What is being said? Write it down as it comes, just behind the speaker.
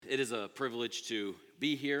it is a privilege to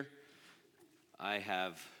be here. I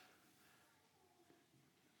have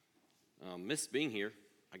missed being here,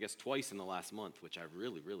 I guess, twice in the last month, which I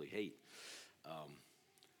really, really hate.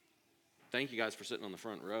 Thank you guys for sitting on the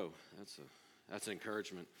front row. That's an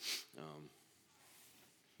encouragement.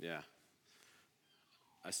 Yeah.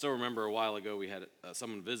 I still remember a while ago we had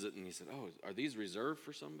someone visit, and he said, "Oh, are these reserved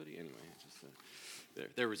for somebody?" Anyway,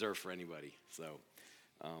 they're reserved for anybody. So,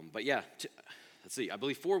 but yeah, let's see. I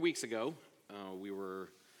believe 4 weeks ago, we were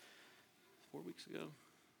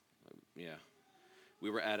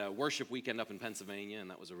at a worship weekend up in Pennsylvania, and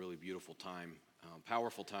that was a really beautiful time,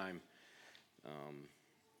 powerful time.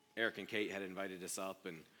 Eric and Kate had invited us up,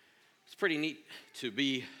 and it's pretty neat to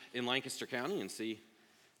be in Lancaster County and see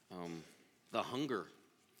the hunger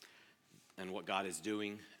and what God is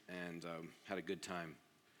doing, and had a good time.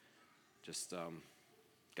 Just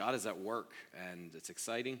God is at work, and it's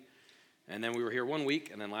exciting. And then we were here 1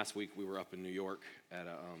 week, and then last week we were up in New York at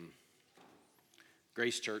a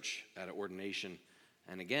Grace Church at an ordination.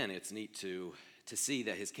 And again, it's neat to see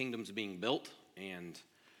that His kingdom's being built and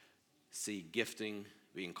see gifting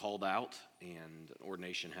being called out and an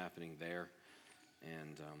ordination happening there.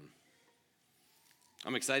 And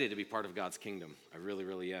I'm excited to be part of God's kingdom. I really,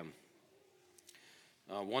 really am.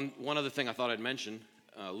 One other thing I thought I'd mention,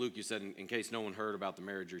 Luke, you said in case no one heard about the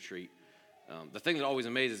marriage retreat, the thing that always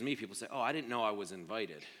amazes me, people say, "Oh, I didn't know I was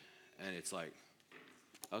invited." And it's like,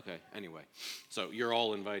 okay, anyway. So you're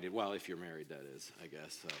all invited. Well, if you're married, that is, I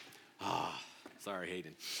guess. So, sorry,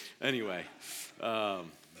 Hayden. Anyway,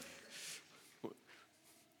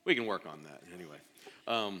 we can work on that anyway.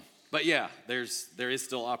 But yeah, there is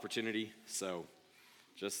still opportunity. So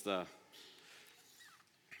just if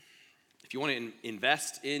you want to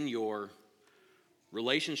invest in your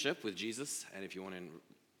relationship with Jesus, and if you want to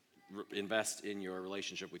invest in your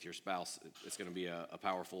relationship with your spouse, it's going to be a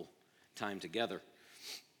powerful time together.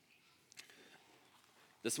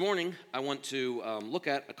 This morning, I want to look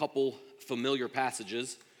at a couple familiar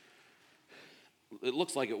passages. It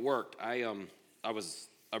looks like it worked. I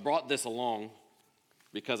brought this along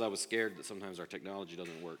because I was scared that sometimes our technology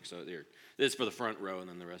doesn't work. So there, this is for the front row, and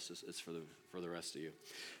then the rest is for the rest of you.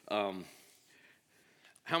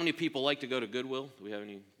 How many people like to go to Goodwill? Do we have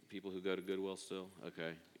any people who go to Goodwill still?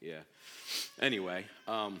 Okay, yeah. Anyway,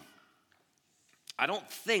 I don't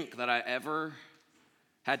think that I ever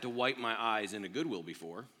had to wipe my eyes in a Goodwill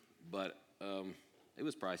before, but it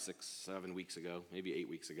was probably 6-7 weeks ago, maybe 8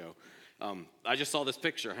 weeks ago. I just saw this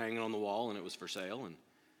picture hanging on the wall, and it was for sale, and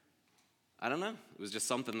I don't know. It was just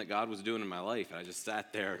something that God was doing in my life, and I just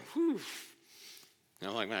sat there, and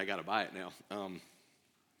I'm like, man, I got to buy it now.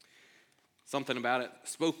 Something about it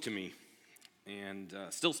spoke to me, and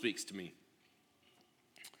still speaks to me.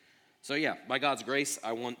 So yeah, by God's grace,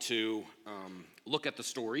 I want to look at the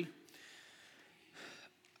story.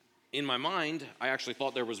 In my mind, I actually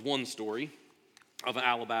thought there was one story of an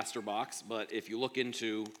alabaster box, but if you look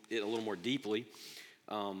into it a little more deeply,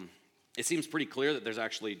 it seems pretty clear that there's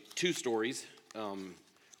actually two stories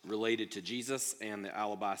related to Jesus and the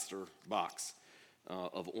alabaster box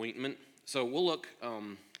of ointment. So we'll look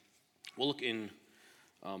in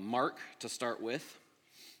Mark to start with.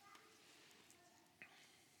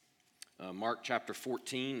 Mark chapter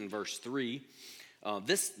 14 and verse 3.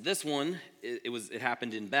 This one, it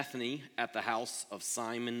happened in Bethany at the house of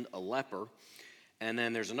Simon a leper. And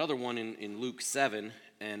then there's another one in Luke 7,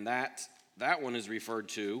 and that one is referred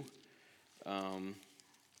to, let me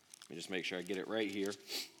just make sure I get it right here.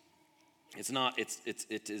 It is I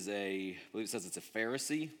believe it says it's a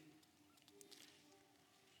Pharisee.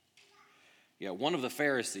 Yeah, one of the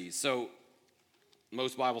Pharisees. So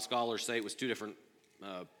most Bible scholars say it was two different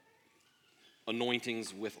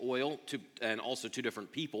anointings with oil, and also two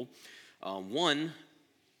different people. One,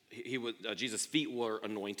 Jesus' feet were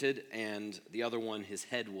anointed, and the other one, his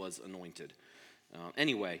head was anointed.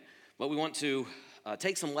 Anyway, but we want to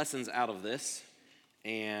take some lessons out of this.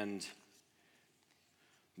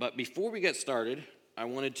 But before we get started, I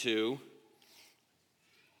wanted to,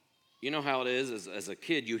 you know how it is, as a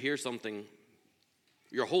kid, you hear something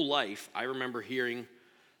your whole life. I remember hearing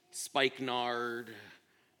spikenard,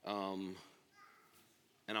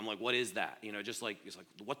 and I'm like, what is that? You know, it's like,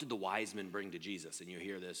 what did the wise men bring to Jesus? And you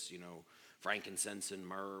hear this, frankincense and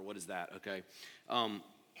myrrh. What is that? Okay.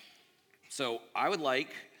 So I would like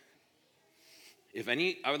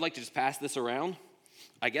to just pass this around.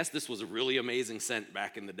 I guess this was a really amazing scent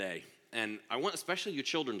back in the day. And I want especially you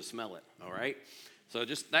children to smell it, all right? So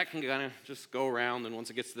that can kind of just go around, and once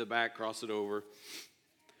it gets to the back, cross it over.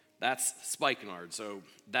 That's spikenard. So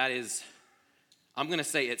that is, I'm going to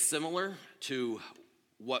say it's similar to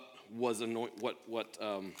what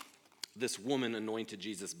this woman anointed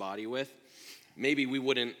Jesus' body with, maybe we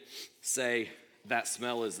wouldn't say that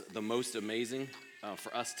smell is the most amazing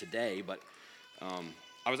for us today, but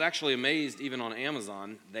I was actually amazed. Even on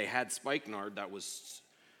Amazon, they had spikenard that was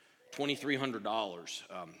 $2,300.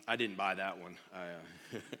 I didn't buy that one.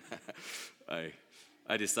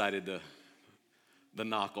 I decided the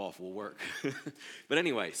knockoff will work. But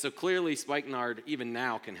anyway, so clearly spikenard even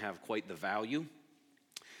now can have quite the value.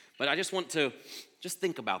 But I just want to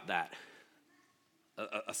think about that,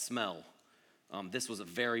 a smell. This was a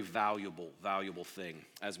very valuable thing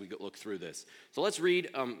as we look through this. So let's read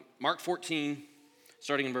Mark 14,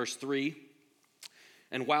 starting in verse 3.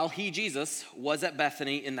 And while he, Jesus, was at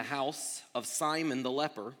Bethany in the house of Simon the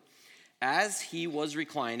leper, as he was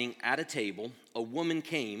reclining at a table, a woman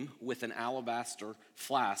came with an alabaster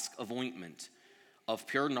flask of ointment of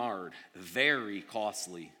pure nard, very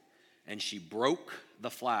costly, and she broke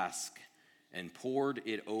the flask and poured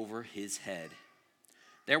it over his head.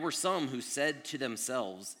 There were some who said to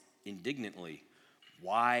themselves indignantly,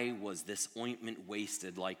 "Why was this ointment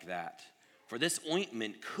wasted like that? For this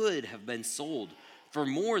ointment could have been sold for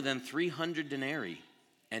more than 300 denarii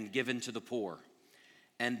and given to the poor."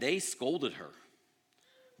 And they scolded her.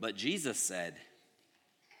 But Jesus said,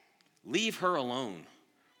 "Leave her alone.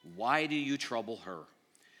 Why do you trouble her?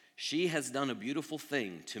 She has done a beautiful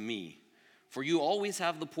thing to me. For you always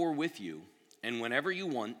have the poor with you, and whenever you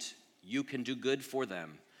want, you can do good for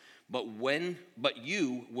them. But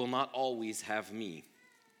you will not always have me.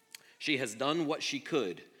 She has done what she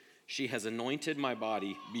could. She has anointed my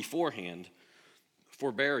body beforehand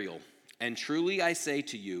for burial. And truly I say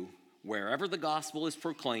to you, wherever the gospel is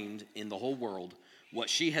proclaimed in the whole world, what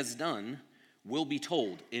she has done will be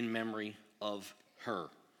told in memory of her."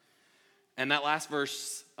 And that last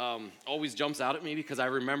verse always jumps out at me because I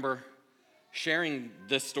remember sharing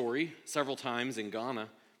this story several times in Ghana,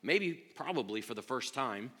 probably for the first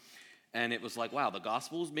time. And it was like, wow, the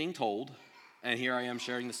gospel is being told, and here I am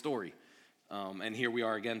sharing the story. And here we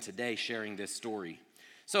are again today sharing this story.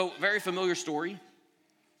 So, very familiar story.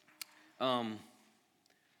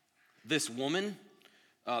 This woman,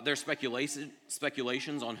 there's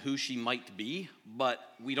speculations on who she might be,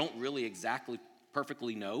 but we don't really exactly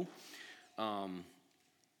perfectly know.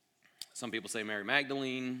 Some people say Mary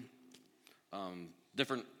Magdalene,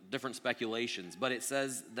 different speculations, but it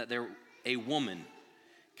says that a woman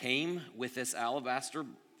came with this alabaster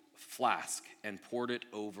flask and poured it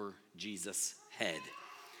over Jesus' head.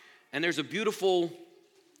 And there's a beautiful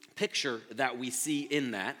picture that we see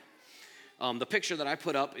in that. The picture that I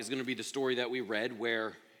put up is going to be the story that we read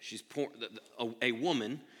where a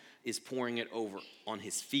woman is pouring it over on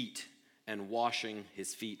his feet and washing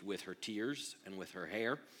his feet with her tears and with her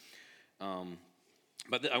hair.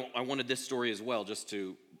 But I wanted this story as well,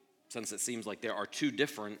 since it seems like there are two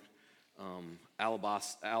different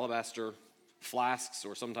alabaster flasks,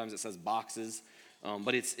 or sometimes it says boxes,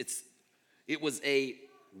 but it was a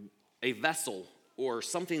vessel or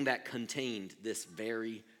something that contained this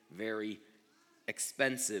very, very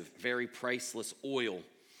expensive, very priceless oil.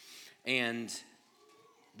 And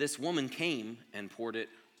this woman came and poured it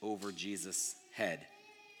over Jesus' head.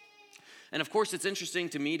 And of course, it's interesting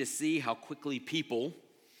to me to see how quickly people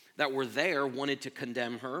that were there wanted to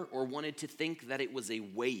condemn her or wanted to think that it was a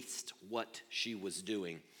waste what she was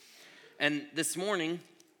doing. And this morning,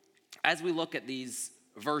 as we look at these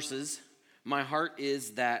verses, my heart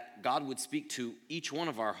is that God would speak to each one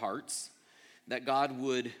of our hearts, that God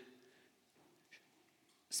would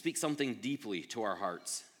speak something deeply to our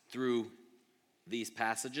hearts through these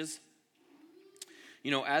passages.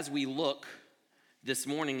 You know, as we look this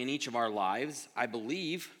morning in each of our lives, I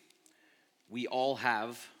believe we all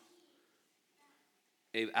have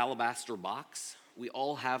an alabaster box. We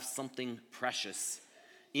all have something precious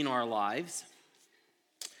in our lives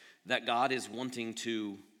that God is wanting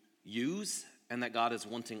to use and that God is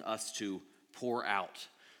wanting us to pour out.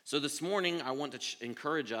 So this morning, I want to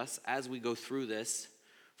encourage us as we go through this,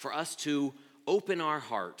 for us to open our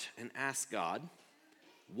heart and ask God,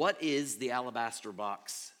 what is the alabaster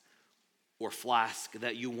box or flask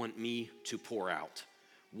that you want me to pour out?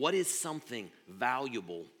 What is something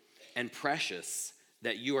valuable and precious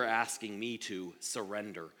that you are asking me to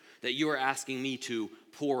surrender, that you are asking me to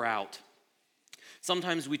pour out?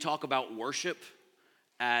 Sometimes we talk about worship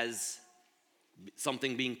as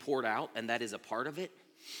something being poured out, and that is a part of it.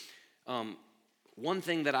 One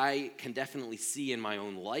thing that I can definitely see in my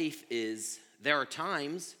own life is there are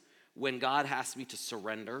times when God asks me to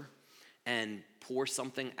surrender and pour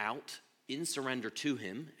something out in surrender to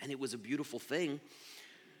him, and it was a beautiful thing.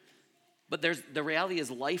 But the reality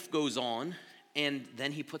is life goes on, and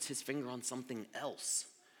then he puts his finger on something else.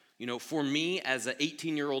 For me as an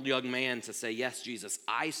 18-year-old young man to say, yes, Jesus,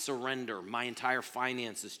 I surrender my entire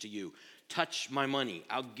finances to you. Touch my money.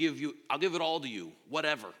 I'll give it all to you,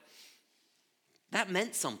 whatever. That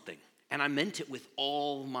meant something, and I meant it with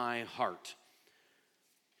all my heart.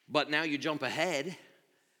 But now you jump ahead,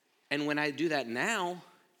 and when I do that now,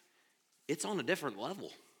 it's on a different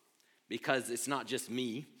level because it's not just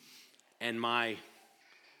me and my,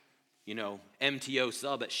 MTO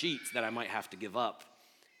sub at Sheetz that I might have to give up.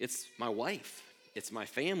 It's my wife. It's my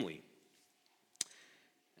family.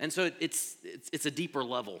 And so it's a deeper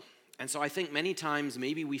level. And so I think many times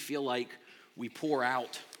maybe we feel like we pour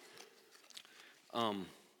out.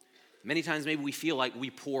 Many times maybe we feel like we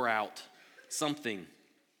pour out something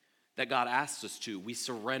that God asks us to. We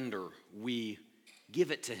surrender. We give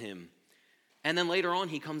it to him. And then later on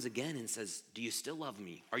he comes again and says, do you still love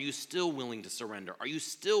me? Are you still willing to surrender? Are you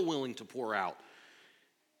still willing to pour out?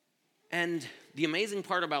 And the amazing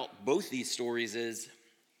part about both these stories is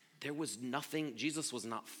there was nothing, Jesus was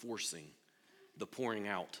not forcing the pouring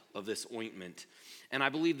out of this ointment. And I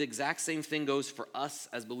believe the exact same thing goes for us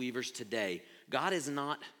as believers today. God is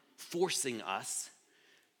not forcing us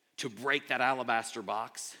to break that alabaster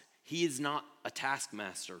box. He is not a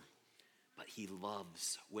taskmaster, but he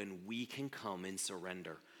loves when we can come and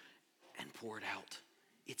surrender and pour it out.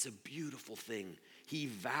 It's a beautiful thing. He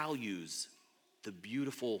values the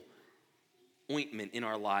beautiful ointment in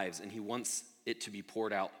our lives, and he wants it to be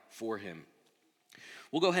poured out for him.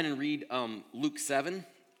 We'll go ahead and read Luke 7.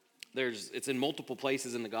 It's in multiple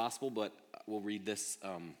places in the gospel, but we'll read this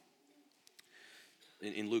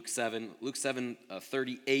in Luke 7. Luke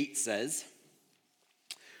 7:38 says,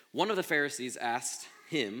 One of the Pharisees asked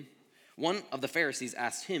him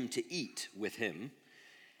to eat with him,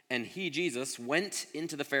 and he, Jesus, went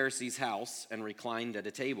into the Pharisee's house and reclined at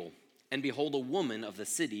a table. And behold, a woman of the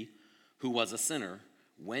city who was a sinner,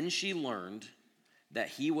 when she learned that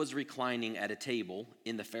he was reclining at a table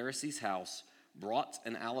in the Pharisee's house, brought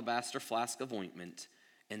an alabaster flask of ointment,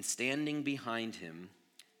 and standing behind him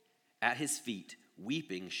at his feet,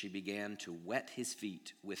 weeping, she began to wet his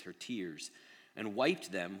feet with her tears, and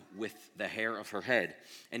wiped them with the hair of her head,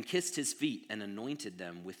 and kissed his feet, and anointed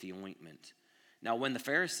them with the ointment. Now when the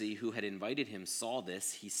Pharisee who had invited him saw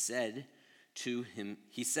this,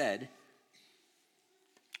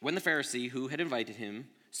 When the Pharisee who had invited him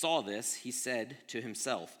saw this, he said to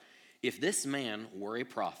himself, if this man were a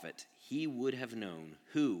prophet, he would have known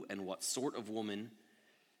who and what sort of woman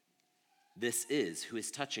this is who is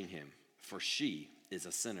touching him, for she is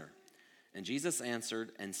a sinner. And Jesus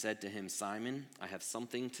answered and said to him, Simon, I have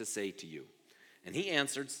something to say to you. And he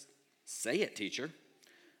answered, say it, teacher.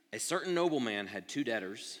 A certain nobleman had 2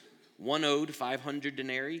 debtors. One owed 500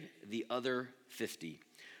 denarii, the other 50.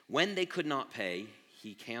 When they could not pay,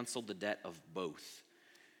 he canceled the debt of both.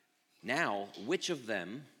 Now, which of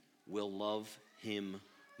them will love him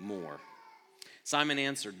more? Simon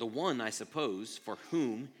answered, the one, I suppose, for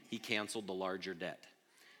whom he canceled the larger debt.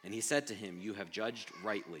 And he said to him, you have judged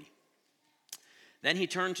rightly. Then he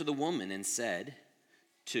turned to the woman and said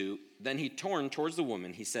then he turned towards the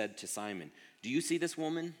woman, he said to Simon, do you see this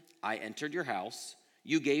woman? I entered your house.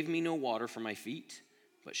 You gave me no water for my feet,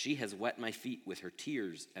 but she has wet my feet with her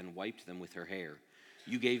tears and wiped them with her hair.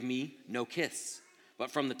 You gave me no kiss,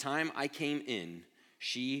 but from the time I came in,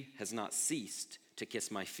 she has not ceased to kiss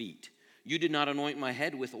my feet. You did not anoint my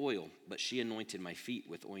head with oil, but she anointed my feet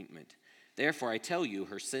with ointment. Therefore I tell you,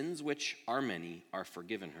 her sins, which are many, are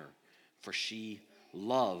forgiven her, for she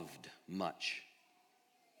loved much.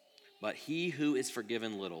 But he who is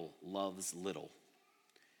forgiven little loves little.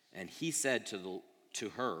 And he said to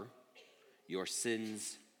her, your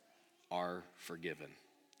sins are forgiven.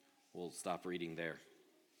 We'll stop reading there.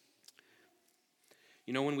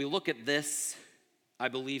 When we look at this, I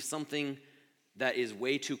believe something that is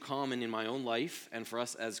way too common in my own life and for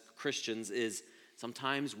us as Christians is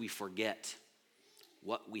sometimes we forget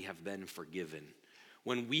what we have been forgiven.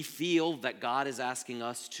 When we feel that God is asking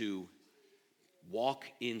us to walk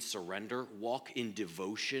in surrender, walk in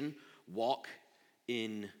devotion, walk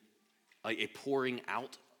in a pouring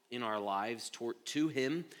out in our lives to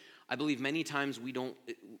him, I believe many times we don't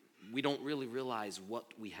really realize what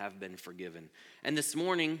we have been forgiven. And this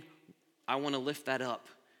morning, I want to lift that up.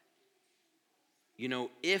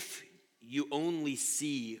 If you only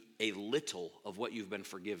see a little of what you've been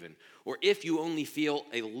forgiven, or if you only feel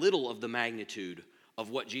a little of the magnitude of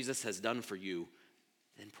what Jesus has done for you,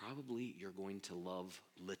 then probably you're going to love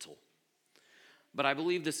little. But I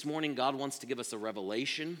believe this morning God wants to give us a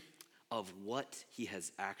revelation of what he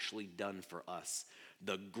has actually done for us.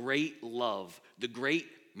 The great love, the great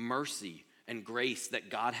mercy and grace that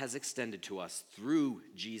God has extended to us through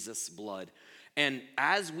Jesus' blood. And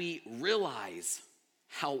as we realize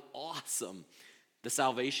how awesome the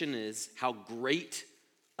salvation is, how great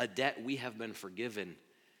a debt we have been forgiven,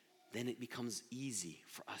 then it becomes easy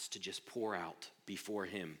for us to just pour out before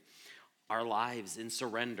him our lives in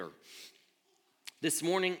surrender. This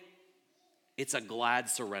morning, it's a glad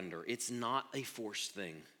surrender. It's not a forced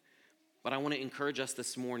thing. But I want to encourage us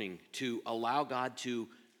this morning to allow God to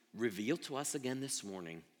reveal to us again this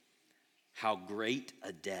morning how great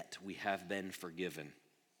a debt we have been forgiven.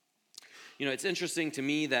 You know, it's interesting to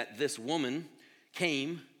me that this woman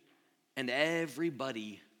came and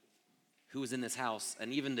everybody who was in this house,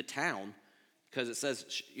 and even the town, because it says,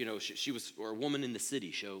 she was, or a woman in the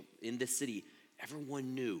city. So in this city,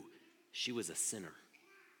 everyone knew she was a sinner.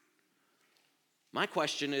 My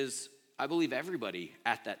question is, I believe everybody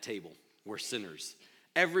at that table were sinners.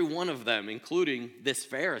 Every one of them, including this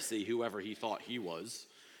Pharisee, whoever he thought he was.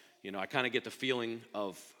 You know, I kind of get the feeling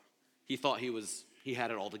of he thought he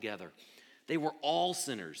had it all together. They were all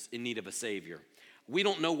sinners in need of a Savior. We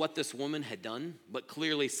don't know what this woman had done, but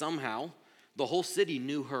clearly somehow the whole city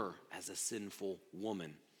knew her as a sinful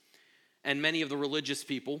woman. And many of the religious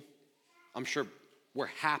people, I'm sure,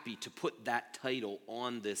 were happy to put that title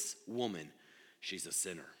on this woman. She's a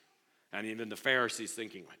sinner. And even the Pharisees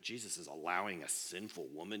thinking, Jesus is allowing a sinful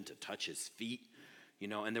woman to touch his feet,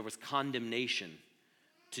 and there was condemnation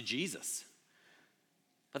to Jesus.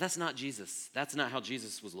 But that's not Jesus. That's not how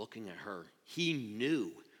Jesus was looking at her. He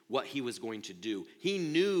knew what he was going to do. He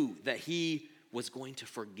knew that he was going to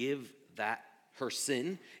forgive her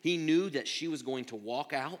sin. He knew that she was going to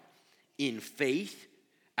walk out in faith.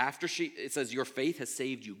 After it says, your faith has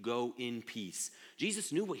saved you, go in peace.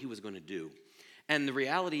 Jesus knew what he was going to do. And the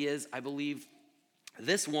reality is, I believe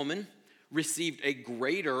this woman received a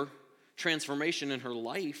greater transformation in her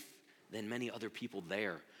life than many other people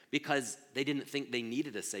there, because they didn't think they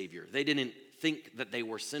needed a Savior. They didn't think that they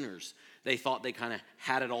were sinners. They thought they kind of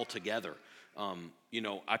had it all together.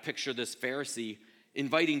 I picture this Pharisee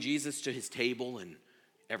inviting Jesus to his table, and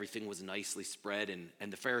everything was nicely spread,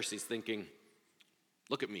 and the Pharisees thinking,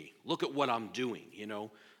 look at me, look at what I'm doing,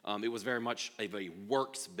 It was very much a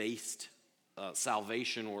works-based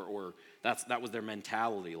salvation, or that was their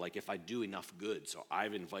mentality. Like, if I do enough good, so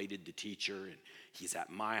I've invited the teacher, and he's at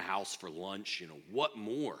my house for lunch, what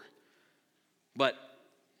more? But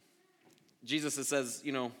Jesus says,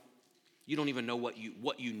 you don't even know what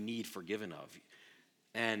you need forgiven of.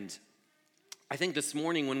 And I think this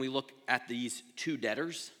morning when we look at these two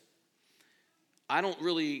debtors, I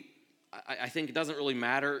think it doesn't really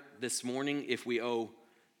matter this morning if we owe,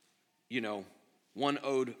 one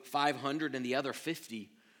owed 500 and the other 50.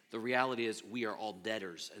 The reality is we are all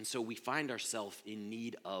debtors. And so we find ourselves in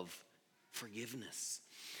need of forgiveness.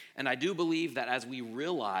 And I do believe that as we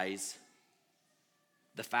realize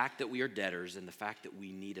the fact that we are debtors and the fact that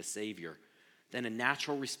we need a Savior, then a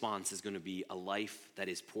natural response is going to be a life that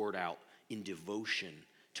is poured out in devotion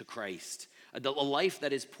to Christ. A life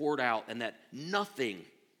that is poured out and that nothing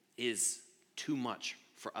is too much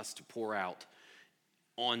for us to pour out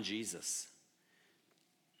on Jesus.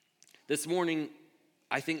 This morning,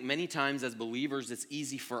 I think many times as believers, it's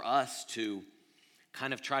easy for us to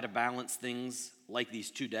kind of try to balance things like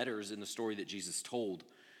these two debtors in the story that Jesus told.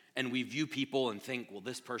 And we view people and think, well,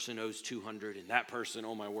 this person owes 200 and that person,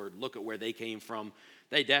 oh my word, look at where they came from.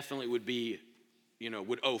 They definitely would be,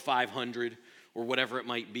 would owe 500 or whatever it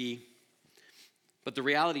might be. But the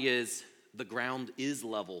reality is the ground is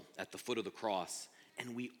level at the foot of the cross,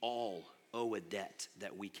 and we all owe a debt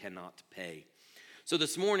that we cannot pay. So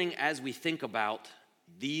this morning, as we think about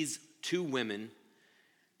these two women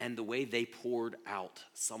and the way they poured out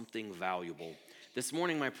something valuable, this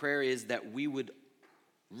morning my prayer is that we would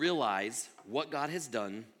realize what God has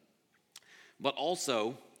done, but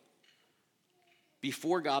also,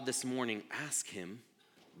 before God this morning, ask him,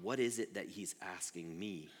 what is it that he's asking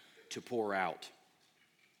me to pour out?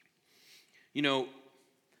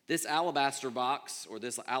 This alabaster box, or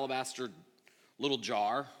this alabaster little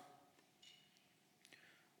jar,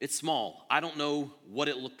 it's small. I don't know what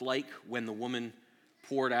it looked like when the woman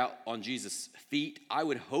poured out on Jesus' feet. I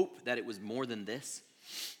would hope that it was more than this,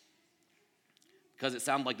 because it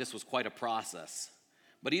sounded like this was quite a process.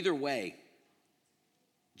 But either way,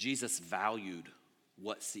 Jesus valued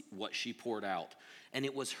what she poured out. And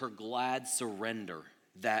it was her glad surrender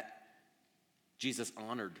that Jesus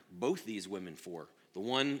honored both these women for. The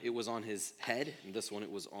one, it was on his head, and this one,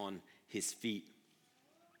 it was on his feet.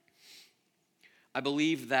 I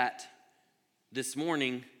believe that this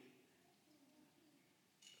morning,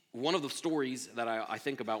 one of the stories that I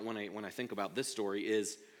think about when I think about this story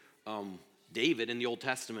is David in the Old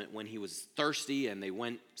Testament, when he was thirsty and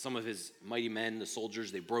some of his mighty men, the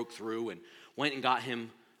soldiers, they broke through and went and got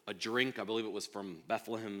him a drink. I believe it was from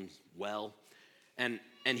Bethlehem's well. And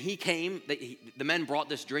he came, the men brought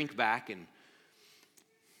this drink back, and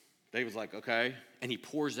David's like, okay. And he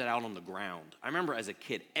pours it out on the ground. I remember as a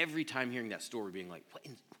kid, every time hearing that story being like,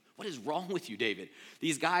 what is wrong with you, David?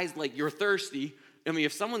 These guys, like, you're thirsty. I mean,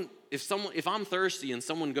 if I'm thirsty and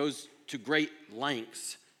someone goes to great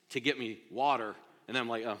lengths to get me water, and then I'm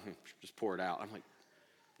like, oh, just pour it out. I'm like,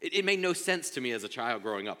 it made no sense to me as a child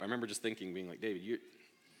growing up. I remember just thinking, being like, David,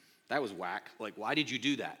 that was whack. Like, why did you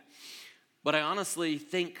do that? But I honestly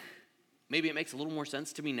think maybe it makes a little more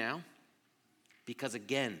sense to me now, because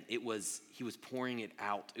again, he was pouring it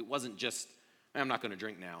out. It wasn't just, I'm not going to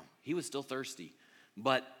drink now. He was still thirsty,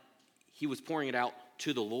 but he was pouring it out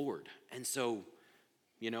to the Lord. And so,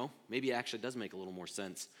 maybe it actually does make a little more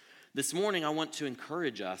sense. This morning, I want to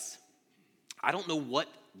encourage us. I don't know what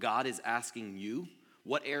God is asking you,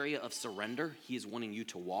 what area of surrender he is wanting you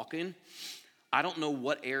to walk in. I don't know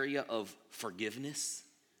what area of forgiveness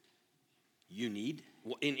you need,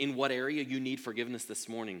 in what area you need forgiveness this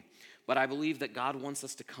morning. But I believe that God wants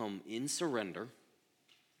us to come in surrender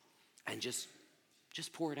and just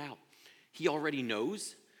pour it out. He already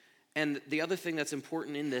knows. And the other thing that's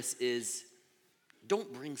important in this is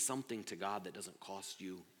don't bring something to God that doesn't cost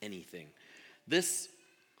you anything. These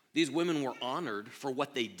women were honored for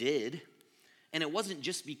what they did, and it wasn't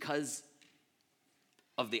just because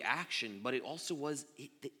of the action, but it also was,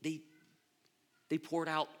 they poured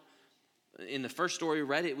out. In the first story we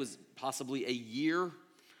read, it was possibly a year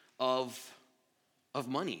of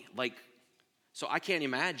money. Like, so I can't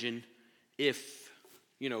imagine if,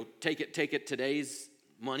 take it today's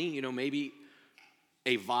money, maybe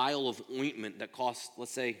a vial of ointment that costs,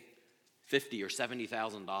 let's say, $50,000 or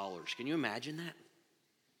 $70,000. Can you imagine that?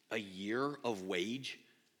 A year of wage,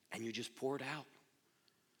 and you just pour it out.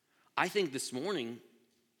 I think this morning,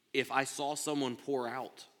 if I saw someone pour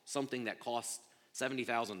out something that costs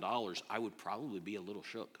 $70,000, I would probably be a little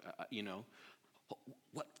shook.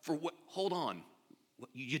 What? Hold on.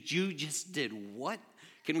 You just did what?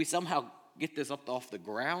 Can we somehow get this up off the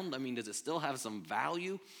ground? I mean, does it still have some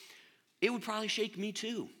value? It would probably shake me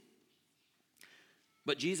too.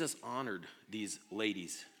 But Jesus honored these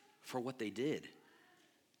ladies for what they did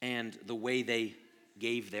and the way they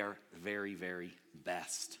gave their very, very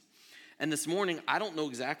best. And this morning, I don't know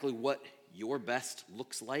exactly what your best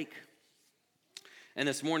looks like. And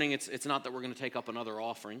this morning, it's not that we're going to take up another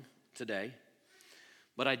offering today,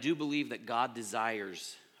 but I do believe that God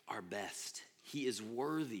desires our best. He is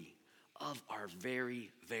worthy of our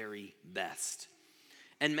very, very best.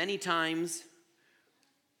 And many times,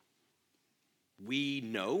 we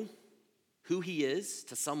know who he is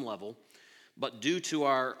to some level, but due to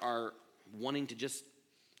our wanting to just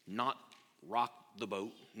not rock the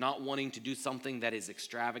boat, not wanting to do something that is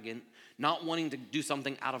extravagant, not wanting to do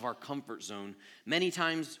something out of our comfort zone, many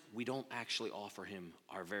times we don't actually offer him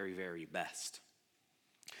our very, very best.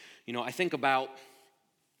 I think about,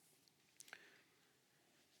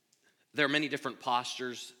 there are many different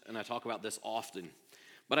postures, and I talk about this often,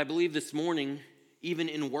 but I believe this morning, even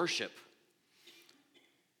in worship,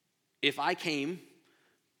 if I came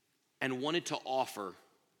and wanted to offer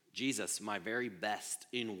Jesus my very best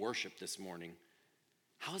in worship this morning,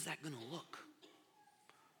 how is that going to look?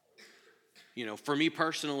 For me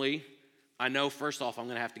personally, I know first off I'm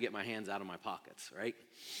going to have to get my hands out of my pockets, right?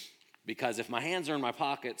 Because if my hands are in my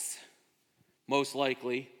pockets, most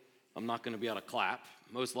likely I'm not going to be able to clap.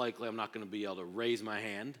 Most likely I'm not going to be able to raise my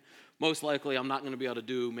hand. Most likely I'm not going to be able to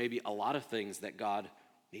do maybe a lot of things that God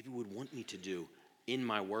maybe would want me to do in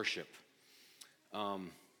my worship. I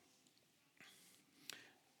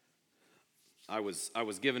was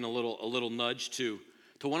given a little nudge to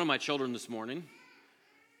one of my children this morning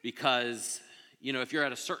because, if you're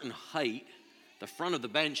at a certain height, the front of the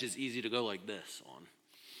bench is easy to go like this on.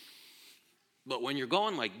 But when you're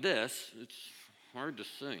going like this, it's hard to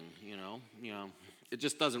sing, It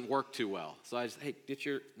just doesn't work too well. So I just, hey,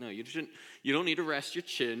 you don't need to rest your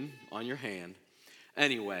chin on your hand.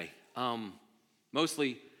 Anyway,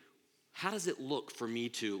 mostly, how does it look for me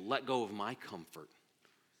to let go of my comfort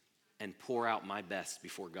and pour out my best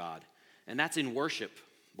before God? And that's in worship.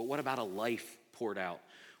 But what about a life poured out?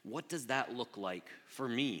 What does that look like for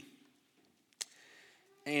me?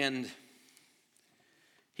 And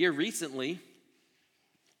here recently,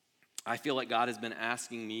 I feel like God has been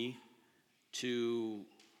asking me to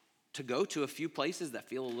go to a few places that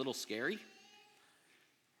feel a little scary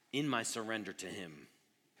in my surrender to him.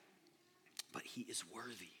 But he is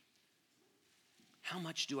worthy. How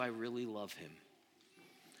much do I really love him?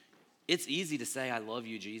 It's easy to say, I love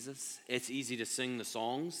you, Jesus. It's easy to sing the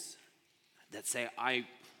songs that say, I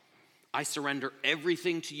surrender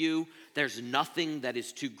everything to you. There's nothing that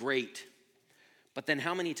is too great. But then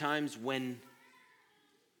how many times when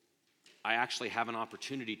I actually have an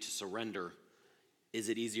opportunity to surrender, is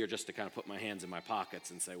it easier just to kind of put my hands in my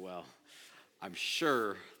pockets and say, well, I'm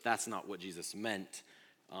sure that's not what Jesus meant.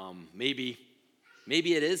 Maybe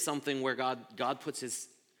it is something where God puts his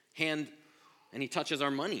hand and he touches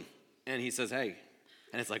our money and he says, hey,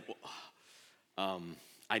 and it's like, well,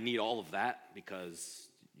 I need all of that because,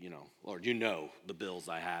 Lord, the bills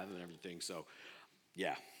I have and everything. So,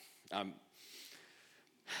 yeah.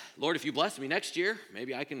 Lord, if you bless me next year,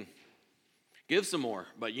 maybe I can give some more.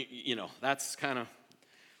 But, that's kind of,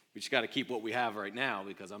 we just got to keep what we have right now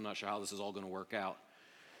because I'm not sure how this is all going to work out.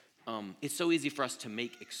 It's so easy for us to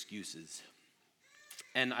make excuses.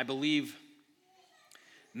 And I believe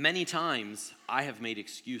many times I have made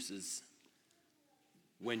excuses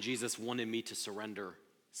when Jesus wanted me to surrender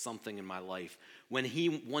something in my life, when he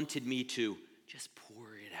wanted me to just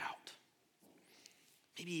pour it out,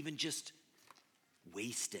 maybe even just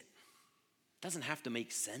waste it. Doesn't have to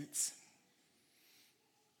make sense,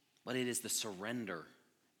 but it is the surrender.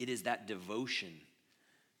 It is that devotion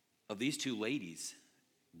of these two ladies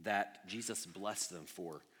that Jesus blessed them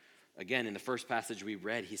for. Again, in the first passage we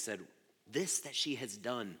read, he said, this that she has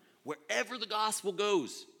done, wherever the gospel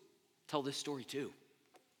goes, tell this story too.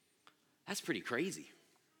 That's pretty crazy.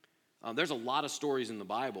 There's a lot of stories in the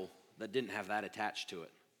Bible that didn't have that attached to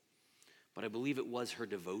it. But I believe it was her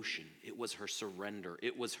devotion. It was her surrender.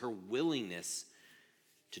 It was her willingness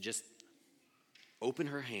to just open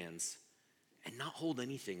her hands and not hold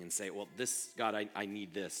anything and say, well, this, God, I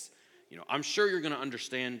need this. I'm sure you're going to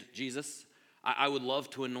understand, Jesus. I would love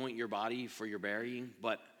to anoint your body for your burying,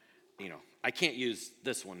 but, I can't use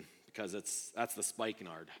this one because that's the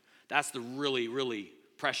spikenard. That's the really, really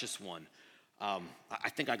precious one. I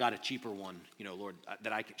think I got a cheaper one, Lord,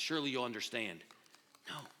 that I can, surely you'll understand.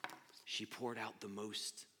 No, she poured out the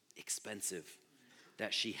most expensive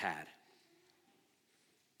that she had.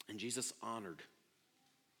 And Jesus honored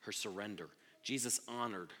her surrender. Jesus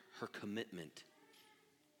honored her commitment.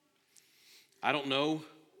 I don't know.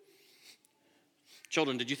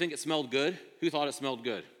 Children, did you think it smelled good? Who thought it smelled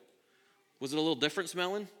good? Was it a little different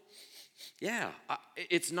smelling? Yeah,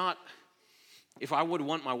 it's not. If I would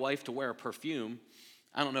want my wife to wear a perfume,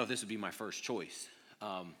 I don't know if this would be my first choice.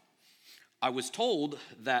 I was told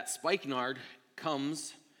that spikenard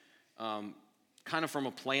comes kind of from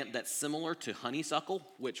a plant that's similar to honeysuckle,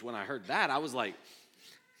 which when I heard that, I was like,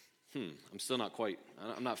 I'm still not quite,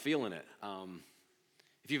 I'm not feeling it.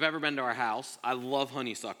 If you've ever been to our house, I love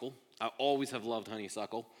honeysuckle. I always have loved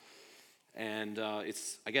honeysuckle. And I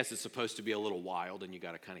guess it's supposed to be a little wild, and you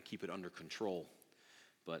got to kind of keep it under control.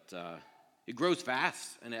 But it grows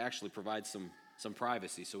fast, and it actually provides some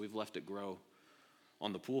privacy. So we've left it grow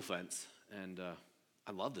on the pool fence, and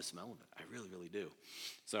I love the smell of it. I really, really do.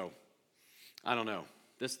 So I don't know.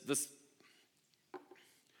 This.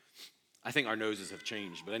 I think our noses have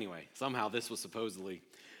changed, but anyway, somehow this was supposedly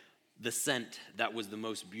the scent that was the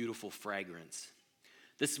most beautiful fragrance.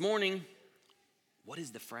 This morning, what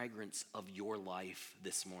is the fragrance of your life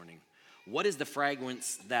this morning? What is the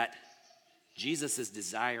fragrance that Jesus is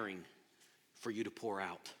desiring for you to pour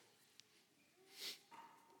out?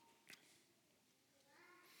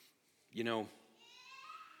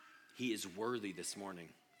 He is worthy this morning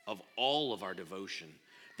of all of our devotion.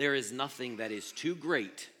 There is nothing that is too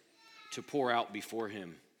great to pour out before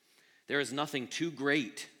him. There is nothing too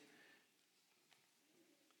great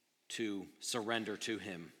to surrender to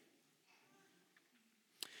him.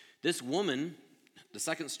 This woman, the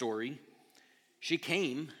second story, she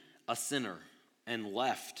came a sinner and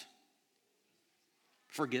left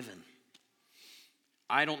forgiven.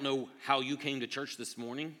 I don't know how you came to church this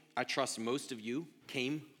morning. I trust most of you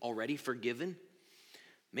came already forgiven.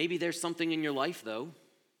 Maybe there's something in your life, though,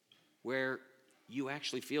 where you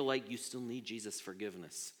actually feel like you still need Jesus'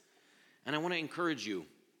 forgiveness. And I want to encourage you,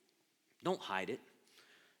 don't hide it.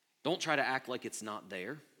 Don't try to act like it's not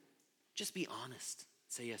there. Just be honest.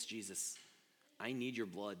 Say, yes, Jesus, I need your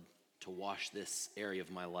blood to wash this area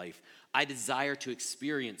of my life. I desire to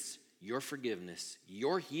experience your forgiveness,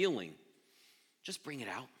 your healing. Just bring it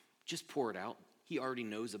out. Just pour it out. He already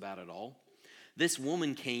knows about it all. This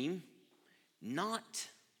woman came not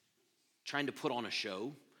trying to put on a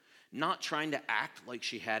show, not trying to act like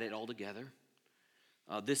she had it all together.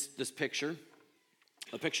 This picture,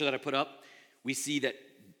 a picture that I put up, we see that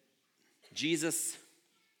Jesus,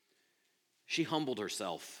 she humbled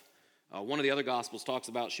herself. One of the other Gospels talks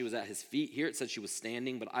about she was at his feet. Here it said she was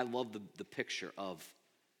standing, but I love the picture of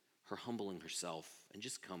her humbling herself and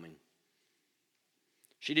just coming.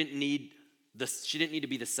 She didn't need to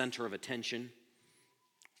be the center of attention,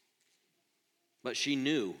 but she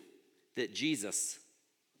knew that Jesus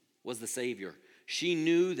was the Savior. She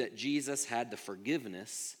knew that Jesus had the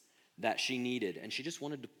forgiveness that she needed, and she just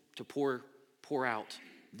wanted to pour out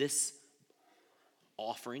this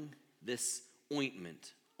offering, this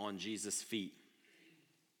ointment on Jesus' feet.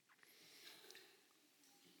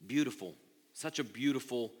 Beautiful, such a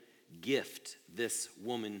beautiful gift this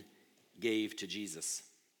woman gave to Jesus.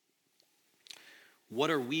 What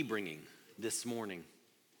are we bringing this morning?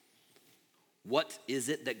 What is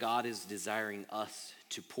it that God is desiring us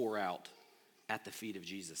to pour out at the feet of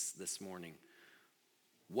Jesus this morning?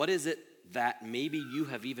 What is it that maybe you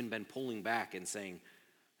have even been pulling back and saying,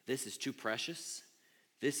 this is too precious,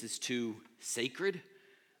 this is too sacred,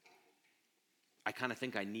 I kind of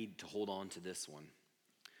think I need to hold on to this one.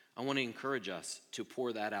 I want to encourage us to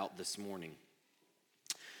pour that out this morning.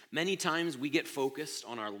 Many times we get focused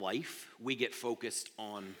on our life, we get focused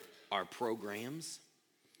on our programs,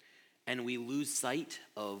 and we lose sight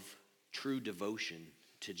of true devotion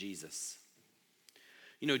to Jesus.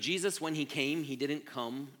 You know, Jesus, when he came, he didn't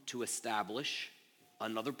come to establish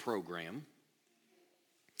another program.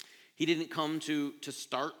 He didn't come to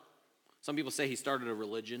start. Some people say he started a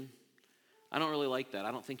religion. I don't really like that.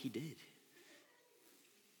 I don't think he did.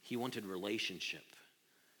 He wanted relationship.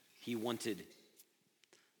 He wanted,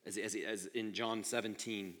 as in John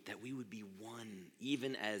 17, that we would be one,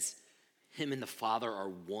 even as him and the Father are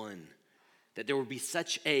one. That there would be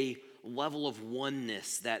such a level of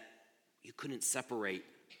oneness that you couldn't separate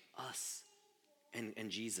us and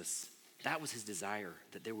Jesus. That was his desire,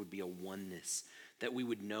 that there would be a oneness, that we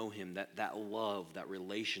would know him, that love, that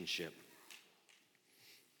relationship.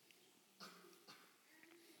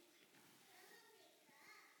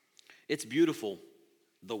 It's beautiful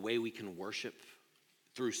the way we can worship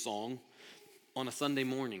through song on a Sunday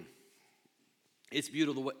morning. It's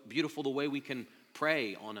beautiful the way we can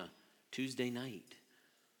pray on a Tuesday night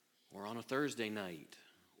or on a Thursday night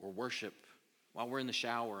or worship while we're in the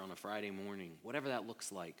shower on a Friday morning, whatever that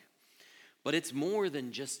looks like. But it's more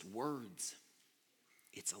than just words.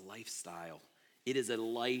 It's a lifestyle. It is a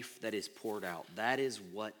life that is poured out. That is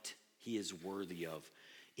what he is worthy of,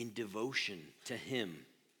 in devotion to him.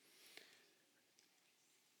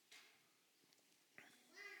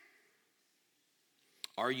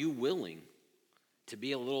 Are you willing to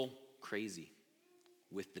be a little crazy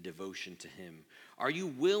with the devotion to him? Are you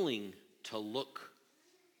willing to look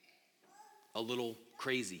a little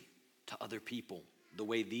crazy to other people the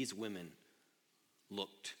way these women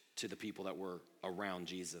looked to the people that were around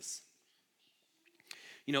Jesus?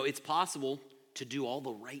 You know, it's possible to do all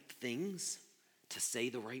the right things, to say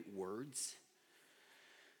the right words,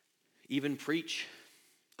 even preach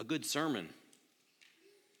a good sermon,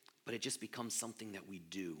 but it just becomes something that we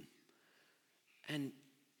do. And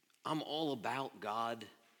I'm all about God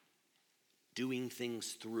doing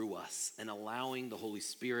things through us and allowing the Holy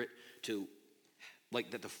Spirit to,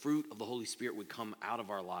 like that the fruit of the Holy Spirit would come out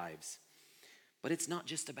of our lives. But it's not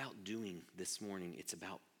just about doing this morning. It's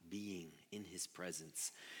about being in his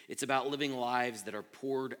presence. It's about living lives that are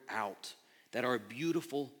poured out, that are a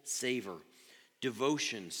beautiful savor,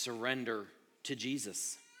 devotion, surrender to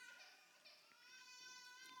Jesus.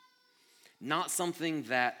 Not something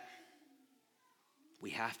that we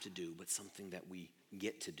have to do, but something that we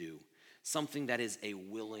get to do. Something that is a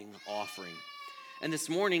willing offering. And this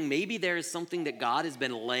morning, maybe there is something that God has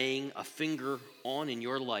been laying a finger on in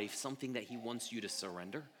your life, something that he wants you to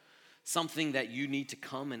surrender, something that you need to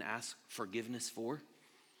come and ask forgiveness for.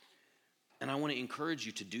 And I want to encourage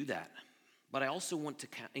you to do that. But I also want to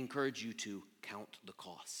encourage you to count the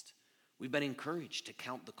cost. We've been encouraged to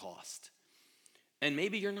count the cost. And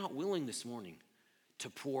maybe you're not willing this morning to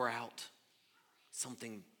pour out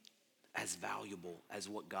something as valuable as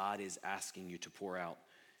what God is asking you to pour out.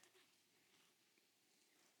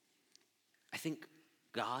 I think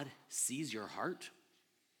God sees your heart,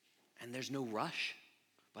 and there's no rush.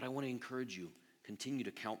 But I want to encourage you, continue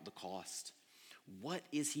to count the cost. What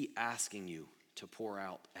is he asking you to pour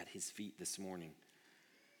out at his feet this morning?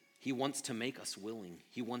 He wants to make us willing.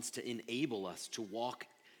 He wants to enable us to walk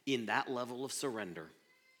in that level of surrender.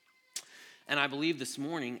 And I believe this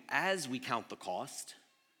morning, as we count the cost,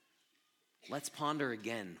 let's ponder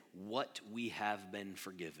again what we have been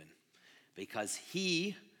forgiven. Because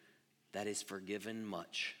he that is forgiven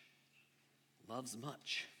much loves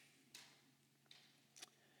much.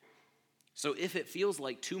 So if it feels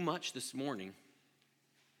like too much this morning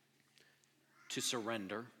to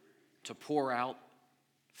surrender, to pour out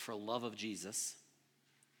for love of Jesus,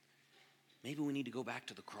 maybe we need to go back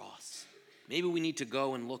to the cross. Maybe we need to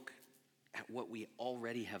go and look at what we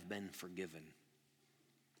already have been forgiven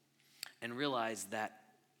and realize that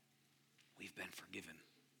we've been forgiven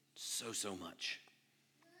so much.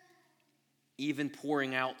 Even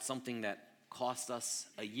pouring out something that cost us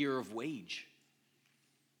a year of wage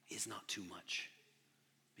is not too much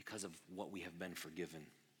because of what we have been forgiven.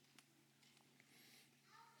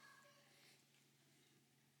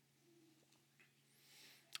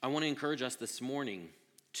 I want to encourage us this morning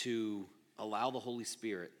to allow the Holy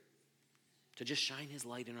Spirit to just shine his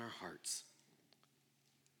light in our hearts.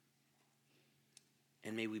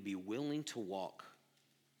 And may we be willing to walk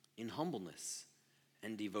in humbleness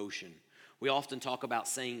and devotion. We often talk about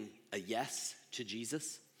saying a yes to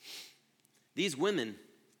Jesus. These women,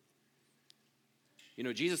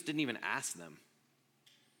 Jesus didn't even ask them.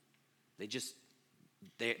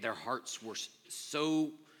 Their hearts were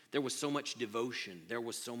there was so much devotion, there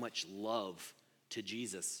was so much love to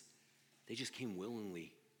Jesus. They just came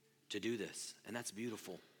willingly to do this, and that's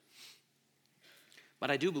beautiful.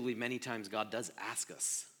 But I do believe many times God does ask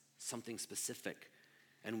us something specific,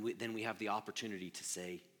 and then we have the opportunity to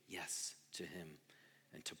say yes to him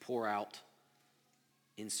and to pour out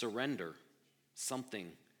in surrender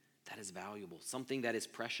something that is valuable, something that is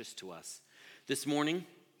precious to us. This morning,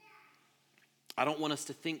 I don't want us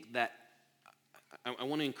to think that, I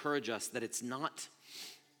want to encourage us that it's not,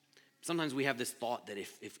 sometimes we have this thought that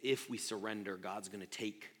if we surrender, God's going to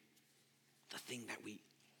take the thing that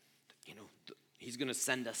he's going to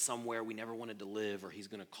send us somewhere we never wanted to live, or he's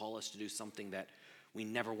going to call us to do something that we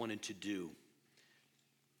never wanted to do.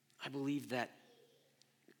 I believe that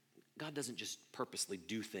God doesn't just purposely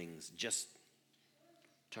do things just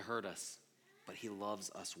to hurt us, but he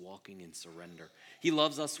loves us walking in surrender. He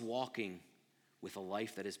loves us walking with a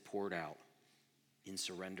life that is poured out in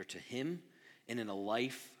surrender to him and in a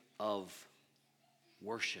life of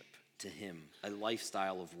worship to him, a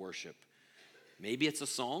lifestyle of worship. Maybe it's a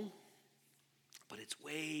song, but it's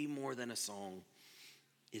way more than a song.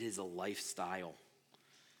 It is a lifestyle.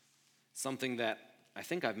 Something that I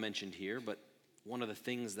think I've mentioned here, but one of the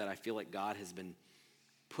things that I feel like God has been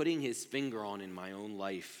putting his finger on in my own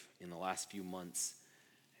life in the last few months,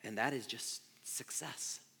 and that is just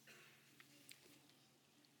success.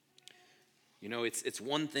 It's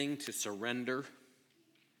one thing to surrender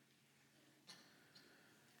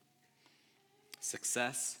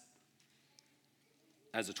success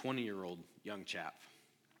as a 20-year-old young chap.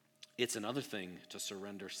 It's another thing to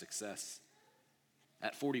surrender success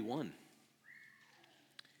at 41.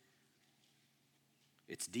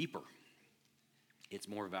 It's deeper. It's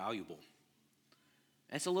more valuable.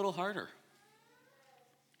 It's a little harder.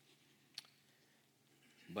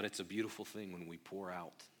 But it's a beautiful thing when we pour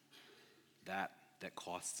out that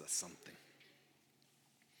costs us something.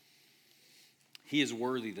 He is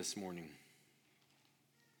worthy this morning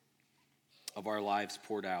of our lives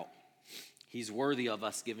poured out. He's worthy of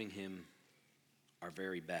us giving him our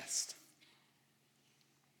very best.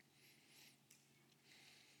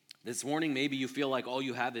 This morning, maybe you feel like all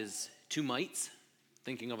you have is two mites,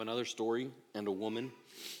 thinking of another story and a woman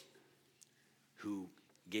who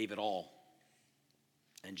gave it all.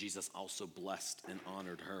 And Jesus also blessed and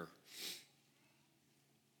honored her.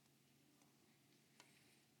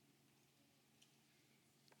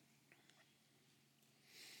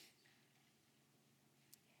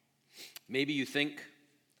 Maybe you think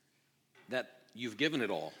that you've given it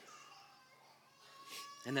all.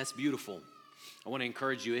 And that's beautiful. I want to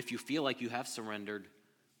encourage you, if you feel like you have surrendered,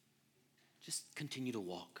 just continue to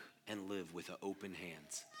walk and live with open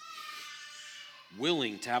hands,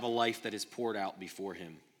 willing to have a life that is poured out before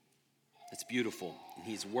him. It's beautiful, and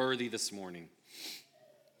he's worthy this morning.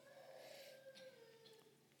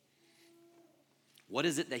 What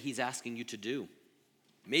is it that he's asking you to do?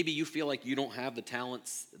 Maybe you feel like you don't have the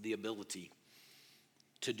talents, the ability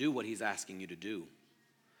to do what he's asking you to do.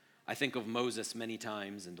 I think of Moses many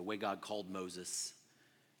times and the way God called Moses.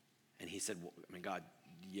 And he said, God,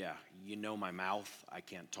 yeah, you know my mouth. I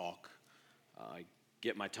can't talk. I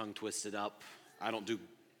get my tongue twisted up. I don't do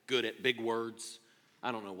good at big words.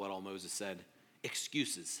 I don't know what all Moses said.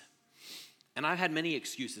 Excuses. And I've had many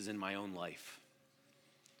excuses in my own life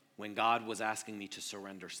when God was asking me to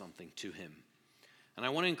surrender something to him. And I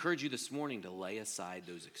want to encourage you this morning to lay aside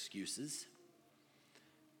those excuses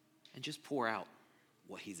and just pour out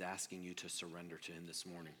what he's asking you to surrender to him this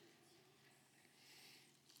morning.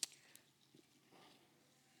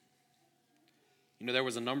 There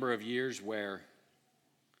was a number of years where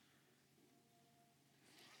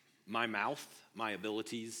my mouth, my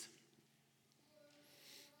abilities,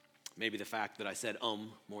 maybe the fact that I said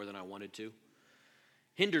more than I wanted to,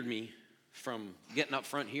 hindered me from getting up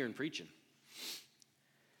front here and preaching.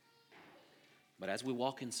 But as we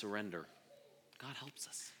walk in surrender, God helps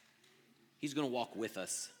us. He's going to walk with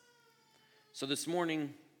us. So this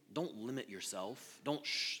morning, don't limit yourself. Don't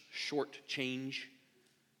shortchange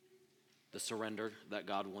the surrender that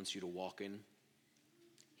God wants you to walk in.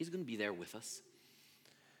 He's going to be there with us.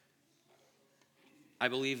 I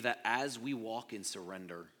believe that as we walk in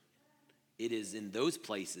surrender, it is in those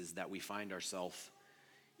places that we find ourselves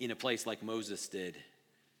in a place like Moses did,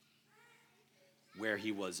 where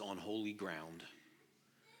he was on holy ground,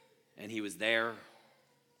 and he was there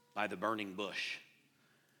by the burning bush.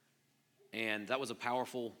 And that was a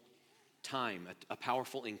powerful time, a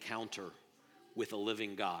powerful encounter with a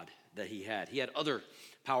living God that he had. He had other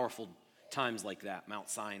powerful times like that, Mount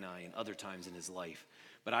Sinai and other times in his life.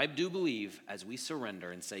 But I do believe as we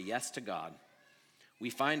surrender and say yes to God, we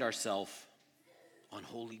find ourselves on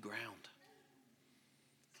holy ground.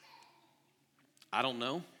 I don't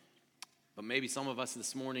know, but maybe some of us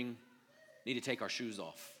this morning need to take our shoes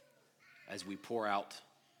off as we pour out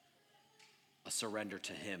a surrender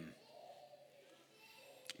to him.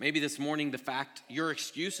 Maybe this morning your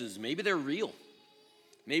excuses, maybe they're real.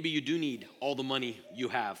 Maybe you do need all the money you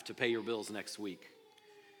have to pay your bills next week.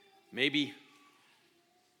 Maybe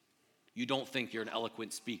you don't think you're an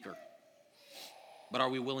eloquent speaker. But are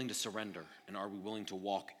we willing to surrender? And are we willing to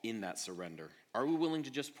walk in that surrender? Are we willing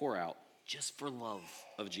to just pour out just for love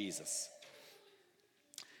of Jesus?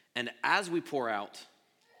 And as we pour out,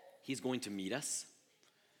 he's going to meet us.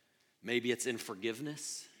 Maybe it's in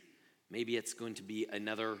forgiveness. Maybe it's going to be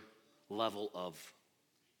another level of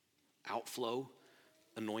outflow,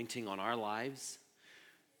 anointing on our lives.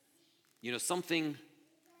 You know, something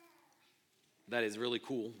that is really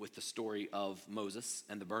cool with the story of Moses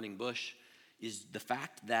and the burning bush is the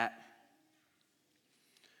fact that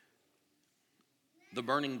the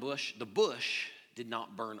bush did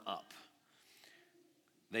not burn up.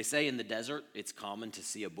 They say in the desert, it's common to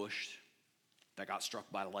see a bush that got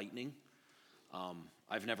struck by lightning.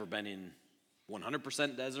 I've never been in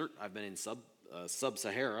 100% desert. I've been in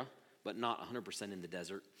sub-Sahara, but not 100% in the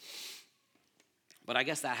desert. But I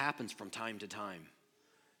guess that happens from time to time.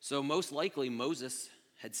 So most likely Moses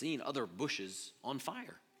had seen other bushes on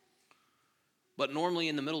fire. But normally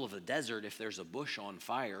in the middle of a desert, if there's a bush on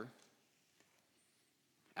fire,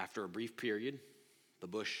 after a brief period, the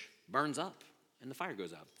bush burns up and the fire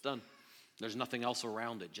goes out. It's done. There's nothing else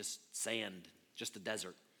around it, just sand, just a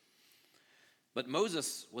desert. But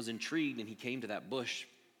Moses was intrigued and he came to that bush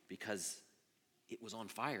because it was on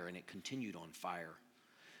fire and it continued on fire.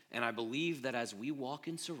 And I believe that as we walk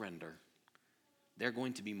in surrender, there are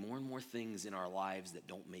going to be more and more things in our lives that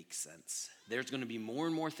don't make sense. There's going to be more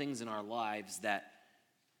and more things in our lives that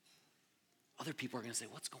other people are going to say,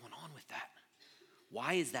 what's going on with that?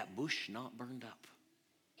 Why is that bush not burned up?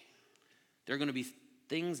 There are going to be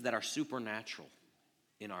things that are supernatural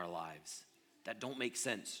in our lives that don't make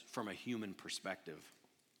sense from a human perspective.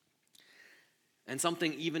 And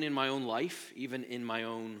something even in my own life, even in my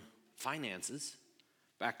own finances,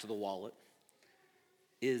 back to the wallet,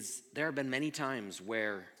 is there have been many times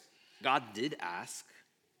where God did ask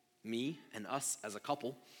me and us as a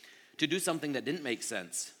couple to do something that didn't make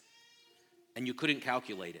sense, and you couldn't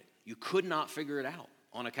calculate it. You could not figure it out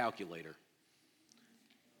on a calculator.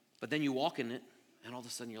 But then you walk in it, and all of a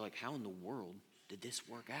sudden you're like, how in the world did this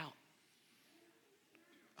work out?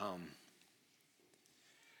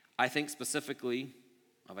 I think specifically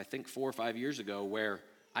of 4 or 5 years ago where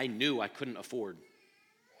I knew I couldn't afford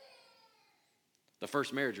the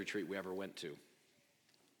first marriage retreat we ever went to.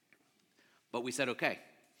 But we said, okay.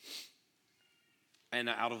 And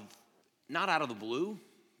not out of the blue,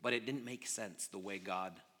 but it didn't make sense the way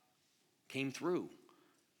God came through.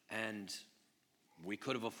 And we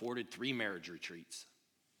could have afforded 3 marriage retreats.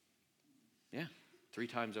 Yeah, 3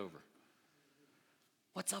 times over.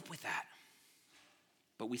 What's up with that?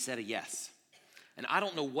 But we said a yes. And I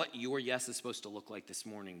don't know what your yes is supposed to look like this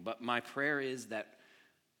morning, but my prayer is that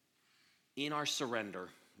in our surrender,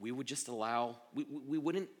 we would just we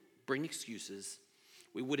wouldn't bring excuses.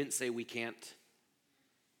 We wouldn't say we can't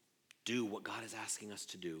do what God is asking us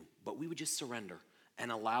to do, but we would just surrender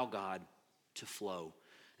and allow God to flow.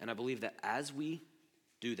 And I believe that as we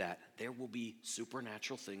do that, there will be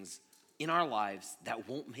supernatural things in our lives that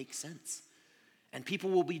won't make sense. And people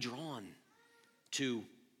will be drawn to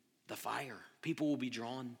the fire. People will be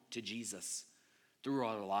drawn to Jesus through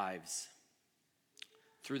our lives,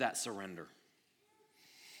 through that surrender.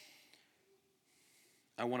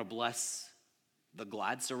 I want to bless the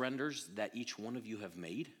glad surrenders that each one of you have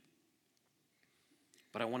made.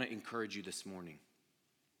 But I want to encourage you this morning.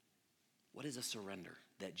 What is a surrender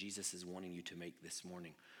that Jesus is wanting you to make this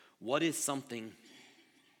morning? What is something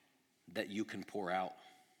that you can pour out?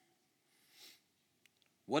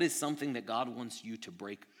 What is something that God wants you to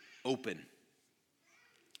break open?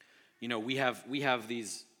 You know, we have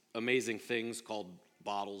these amazing things called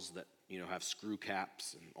bottles that, you know, have screw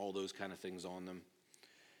caps and all those kind of things on them.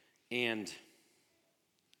 And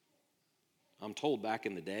I'm told back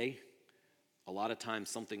in the day, a lot of times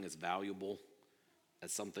something as valuable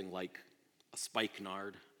as something like a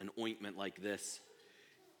spikenard, an ointment like this,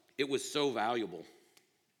 it was so valuable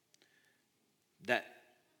that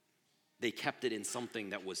they kept it in something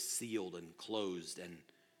that was sealed and closed, and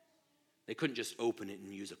they couldn't just open it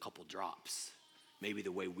and use a couple drops, maybe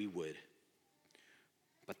the way we would.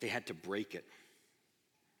 But they had to break it.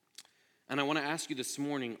 And I want to ask you this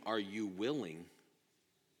morning, are you willing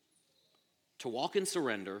to walk in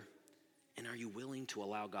surrender, and are you willing to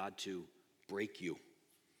allow God to break you?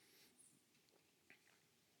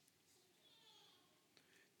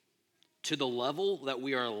 To the level that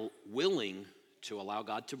we are willing to allow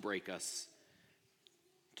God to break us,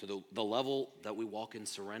 to the level that we walk in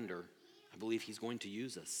surrender, I believe he's going to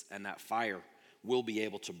use us, and that fire will be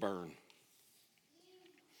able to burn.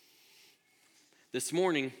 This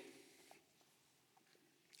morning,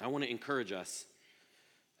 I want to encourage us,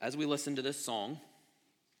 as we listen to this song,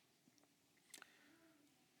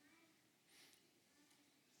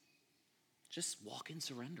 just walk in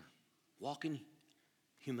surrender, walk in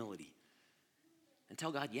humility, and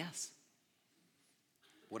tell God yes.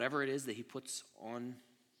 Whatever it is that he puts on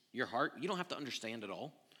your heart, you don't have to understand it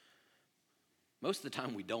all. Most of the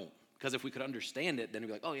time we don't, because if we could understand it, then we'd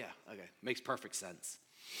be like, oh yeah, okay, makes perfect sense.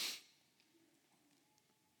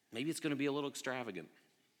 Maybe it's going to be a little extravagant,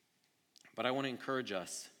 but I want to encourage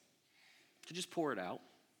us to just pour it out,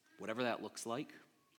 whatever that looks like.